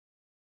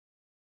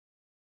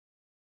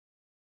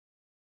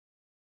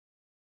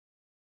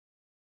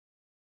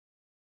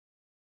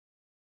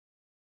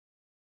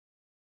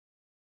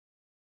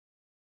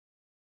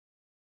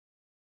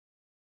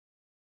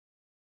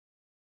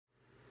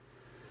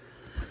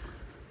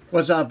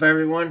What's up,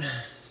 everyone?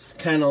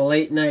 Kind of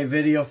late night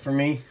video for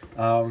me.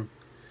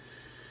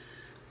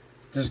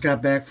 Just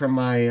got back from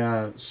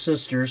my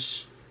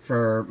sister's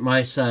for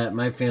my side,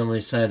 my family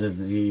side of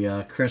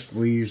the Christmas.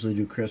 We usually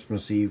do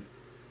Christmas Eve,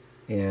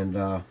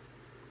 and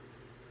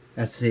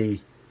that's the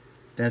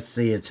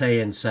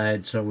Italian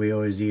side, so we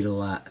always eat a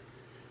lot.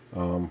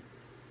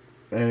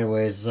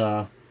 Anyways,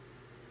 had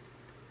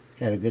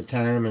a good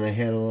time, and I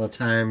had a little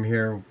time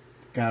here.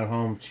 Got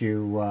home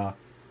to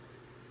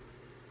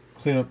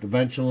clean up the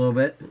bench a little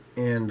bit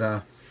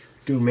and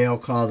do a mail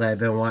call that I've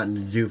been wanting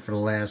to do for the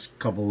last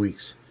couple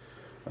weeks.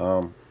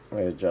 Let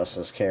me adjust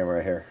this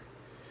camera here.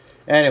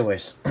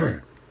 Anyways,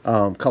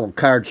 couple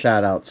card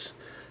shoutouts.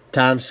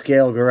 Tom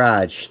Scale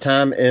Garage.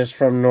 Tom is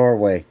from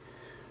Norway.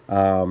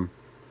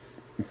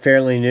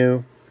 Fairly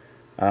new.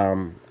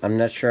 I'm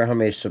not sure how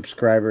many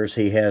subscribers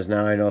he has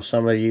now. I know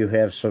some of you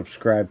have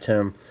subscribed to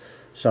him,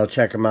 so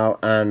check him out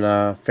on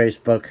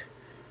Facebook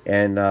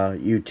and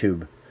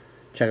YouTube.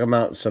 Check him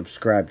out and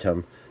subscribe to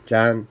him.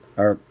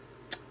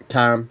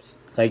 Tom,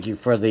 thank you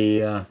for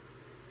the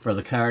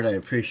card. I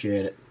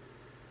appreciate it.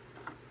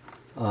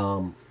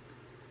 And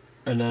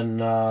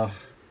then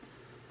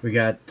we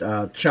got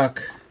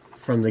Chuck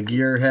from the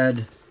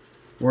Gearhead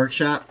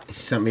Workshop. He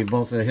sent me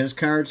both of his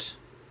cards.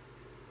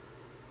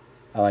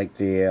 I like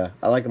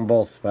them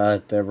both.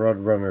 But the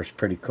Roadrunner's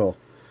pretty cool.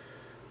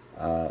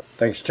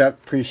 Thanks, Chuck.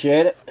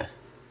 Appreciate it.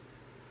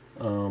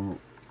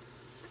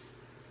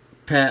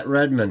 Pat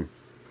Redman.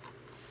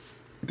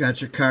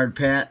 Got your card,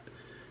 Pat.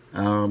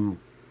 I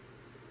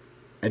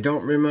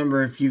don't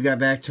remember if you got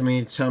back to me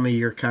and tell me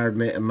your card,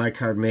 my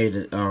card made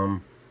it.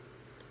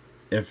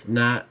 If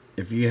not,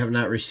 if you have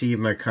not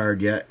received my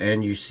card yet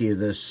and you see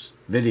this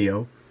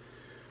video,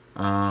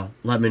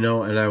 let me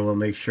know and I will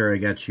make sure I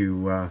got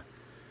you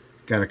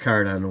got a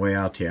card on the way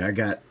out to you. I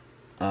got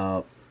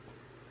a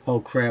whole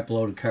crap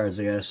load of cards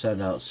I gotta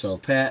send out. So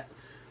Pat,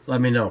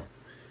 let me know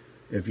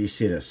if you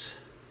see this.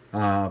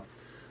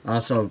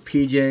 Also,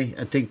 PJ,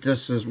 I think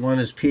one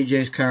is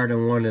PJ's card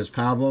and one is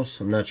Pablo's.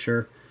 I'm not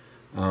sure.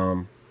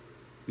 Yeah,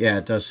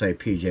 it does say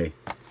PJ.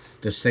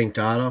 Distinct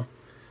Auto.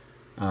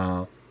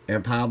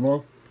 And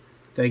Pablo,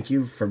 thank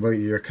you for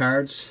your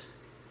cards.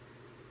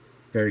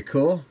 Very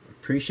cool.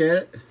 Appreciate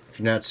it.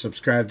 If you're not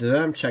subscribed to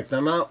them, check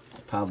them out.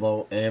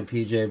 Pablo and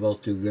PJ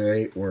both do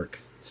great work.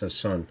 It's his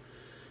son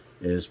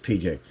is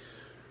PJ.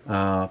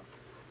 And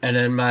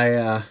then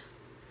my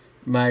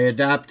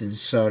adopted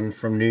son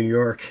from New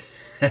York,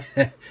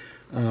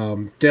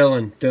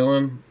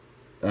 Dylan,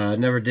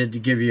 never did to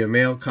give you a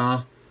mail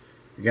call.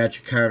 I got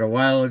your card a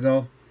while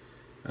ago.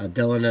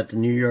 Dylan at the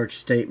New York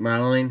State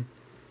Modeling.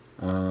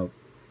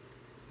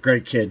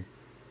 Great kid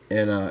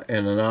and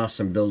an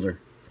awesome builder.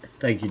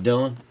 Thank you,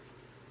 Dylan.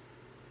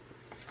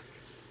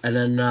 And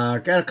then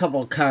got a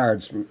couple of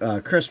cards,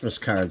 Christmas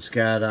cards.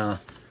 Got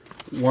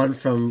one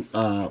from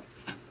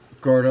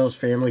Gordo's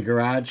Family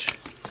Garage.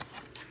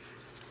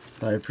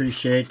 I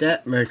appreciate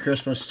that. Merry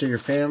Christmas to your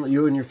family,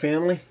 you and your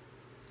family.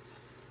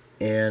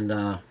 And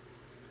then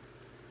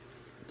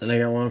I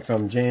got one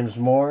from James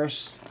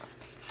Morris.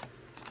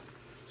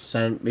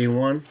 Sent me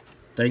one.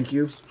 Thank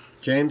you,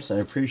 James. I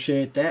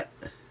appreciate that.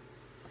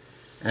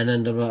 And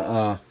then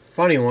the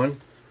funny one,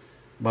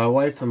 my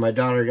wife and my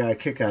daughter got a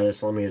kick out of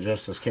this. Let me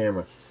adjust this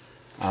camera.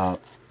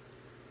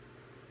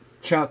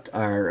 Chuck,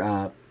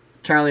 or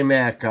Charlie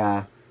Mack,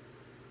 and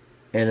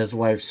his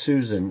wife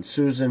Susan.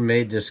 Susan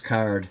made this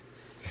card.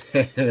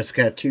 And it's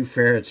got two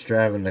ferrets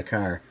driving the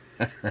car.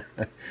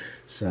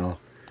 So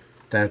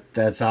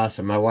that's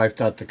awesome. My wife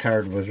thought the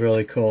card was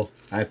really cool.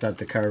 I thought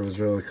the card was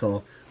really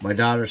cool. My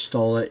daughter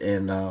stole it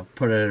and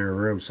put it in her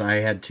room, so I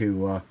had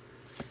to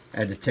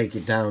take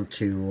it down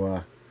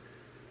to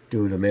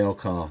do the mail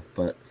call.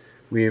 But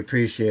we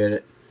appreciate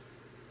it.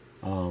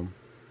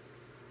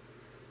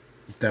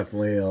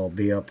 Definitely it'll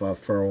be up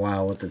for a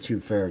while with the two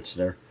ferrets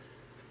there.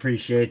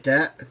 Appreciate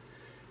that.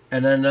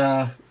 And then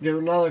give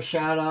another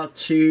shout out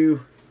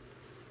to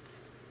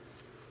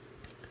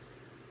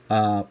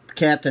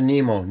Captain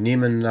Nemo,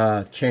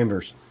 Neiman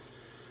Chambers.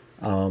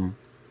 Brother,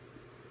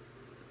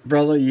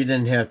 you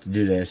didn't have to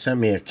do that. Sent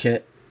me a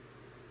kit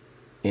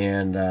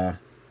and an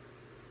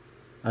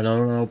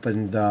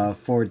unopened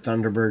Ford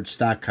Thunderbird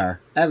stock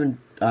car. I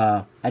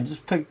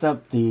just picked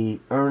up the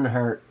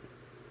Earnhardt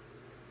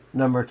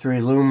number 3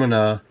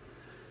 Lumina,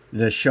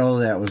 the show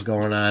that was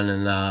going on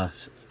in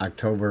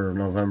October or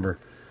November.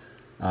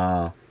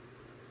 I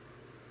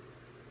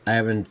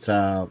haven't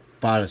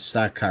bought a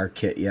stock car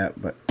kit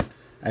yet, but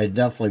I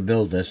definitely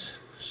build this,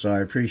 so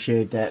I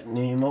appreciate that,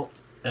 Nemo.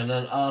 And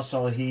then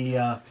also he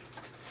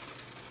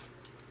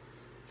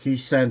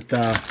sent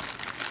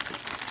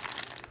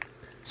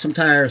some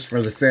tires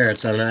for the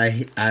ferrets, and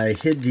I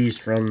hid these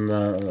from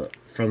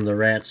the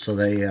rats so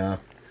they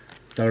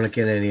don't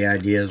get any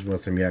ideas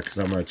with them yet, because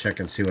I'm gonna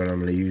check and see what I'm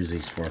gonna use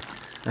these for.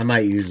 I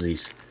might use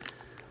these.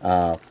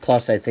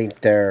 Plus, I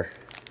think they're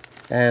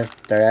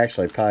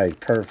actually probably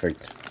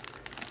perfect.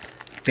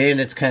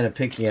 Bandit's kind of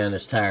picky on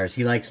his tires.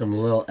 He likes them a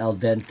little al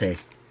dente.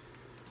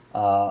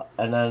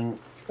 And then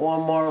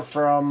one more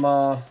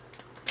from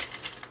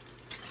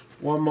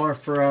one more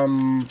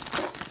from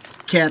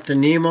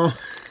Captain Nemo.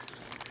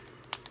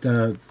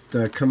 The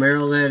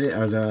Camaro that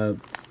or the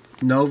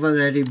Nova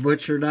that he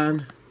butchered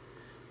on.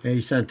 Yeah,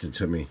 he sent it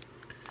to me.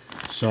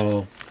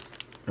 So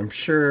I'm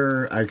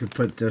sure I could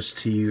put this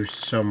to use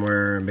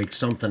somewhere and make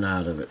something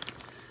out of it.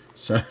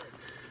 So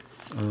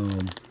well,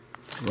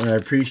 I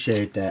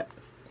appreciate that.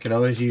 Could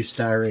always use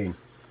styrene.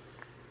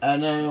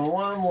 And then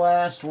one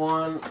last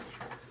one.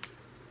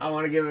 I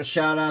want to give a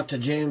shout out to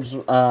James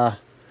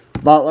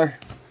Butler.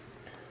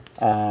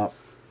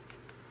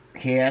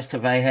 He asked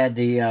if I had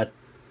the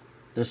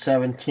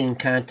 17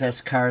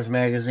 Contest Cars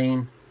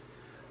magazine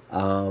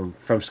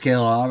from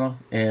Scale Auto,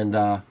 and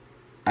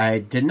I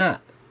did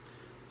not.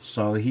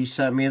 So he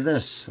sent me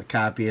this, a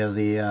copy of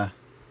the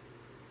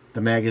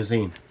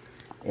magazine,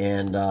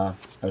 and I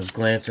was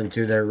glancing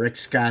through there. Rick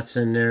Scott's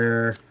in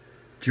there,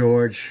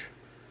 George,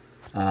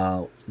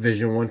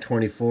 Vision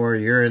 124,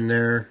 you're in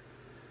there.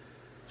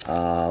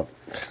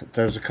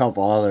 There's a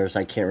couple others,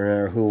 I can't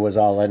remember who was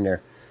all in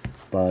there,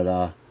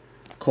 but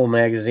cool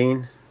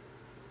magazine,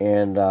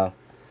 and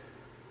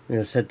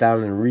sit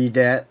down and read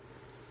that,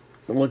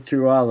 look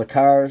through all the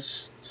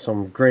cars,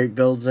 some great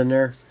builds in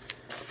there,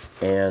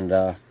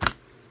 and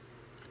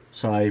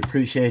so I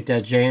appreciate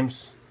that,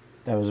 James.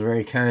 That was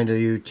very kind of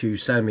you to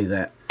send me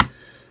that.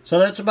 So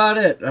that's about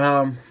it.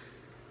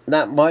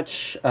 Not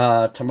much.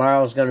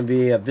 Tomorrow's going to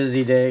be a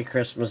busy day,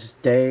 Christmas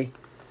Day.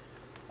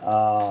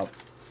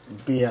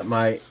 Be at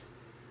my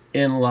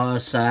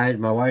in-laws side,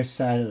 my wife's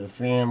side of the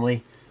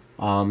family,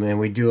 and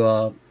we do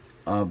a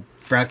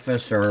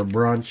breakfast or a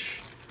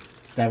brunch.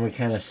 Then we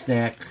kind of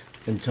snack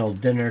until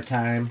dinner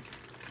time,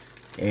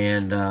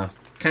 and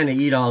kind of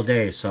eat all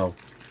day. So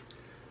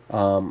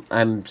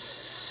I'm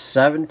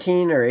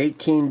 17 or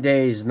 18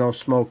 days no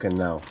smoking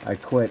now. I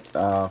quit.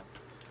 I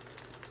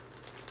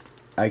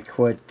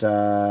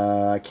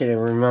can't even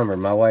remember.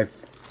 My wife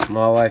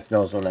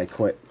knows when I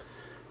quit,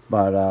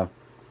 but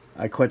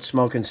I quit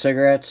smoking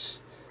cigarettes.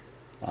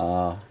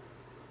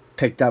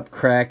 Picked up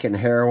crack and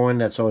heroin.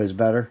 That's always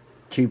better,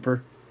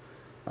 cheaper.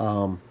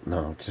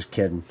 No, just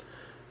kidding.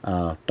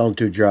 Don't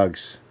do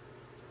drugs.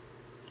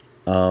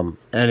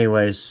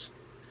 Anyways,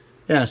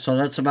 yeah, so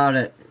that's about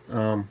it.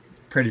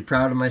 Pretty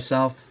proud of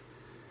myself.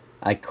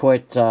 I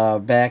quit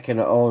back in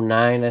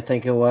 '09, I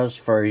think it was,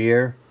 for a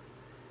year.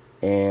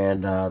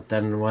 And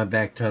then went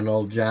back to an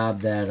old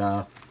job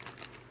that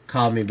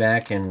called me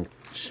back, and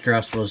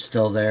stress was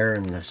still there,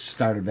 and I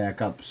started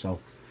back up. So,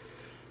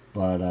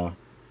 but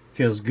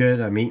feels good.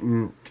 I'm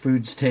eating,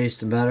 food's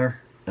tasting better,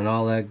 and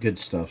all that good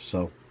stuff.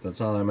 So that's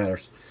all that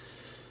matters.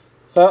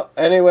 So,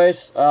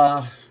 anyways,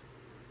 I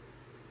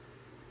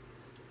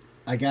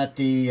got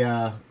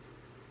the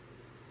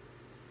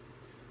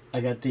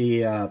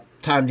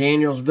Tom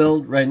Daniels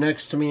build right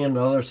next to me on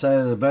the other side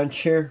of the bench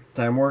here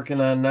that I'm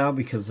working on now,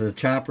 because the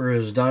chopper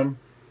is done,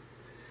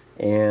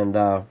 and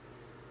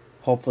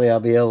hopefully I'll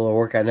be able to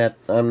work on that.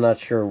 I'm not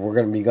sure if we're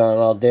going to be gone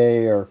all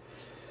day, or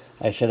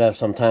I should have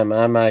some time.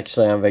 I'm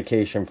actually on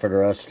vacation for the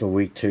rest of the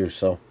week too,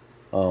 so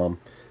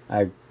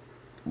I'd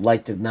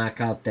like to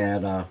knock out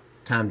that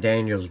Tom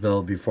Daniels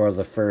build before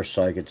the 1st,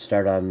 so I could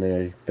start on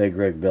the big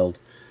rig build.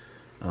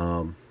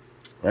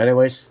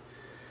 Anyways,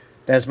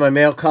 that's my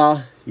mail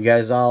call. You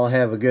guys all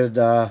have a good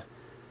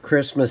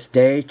Christmas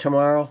day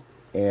tomorrow,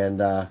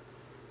 and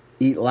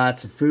eat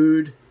lots of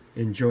food.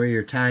 Enjoy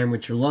your time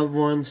with your loved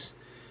ones,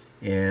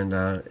 and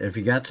if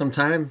you got some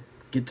time,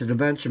 get to the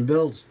bench and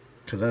build,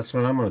 because that's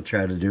what I'm going to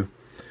try to do.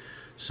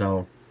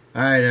 So,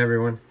 alright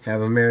everyone,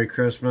 have a Merry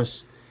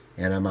Christmas,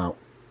 and I'm out.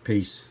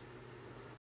 Peace.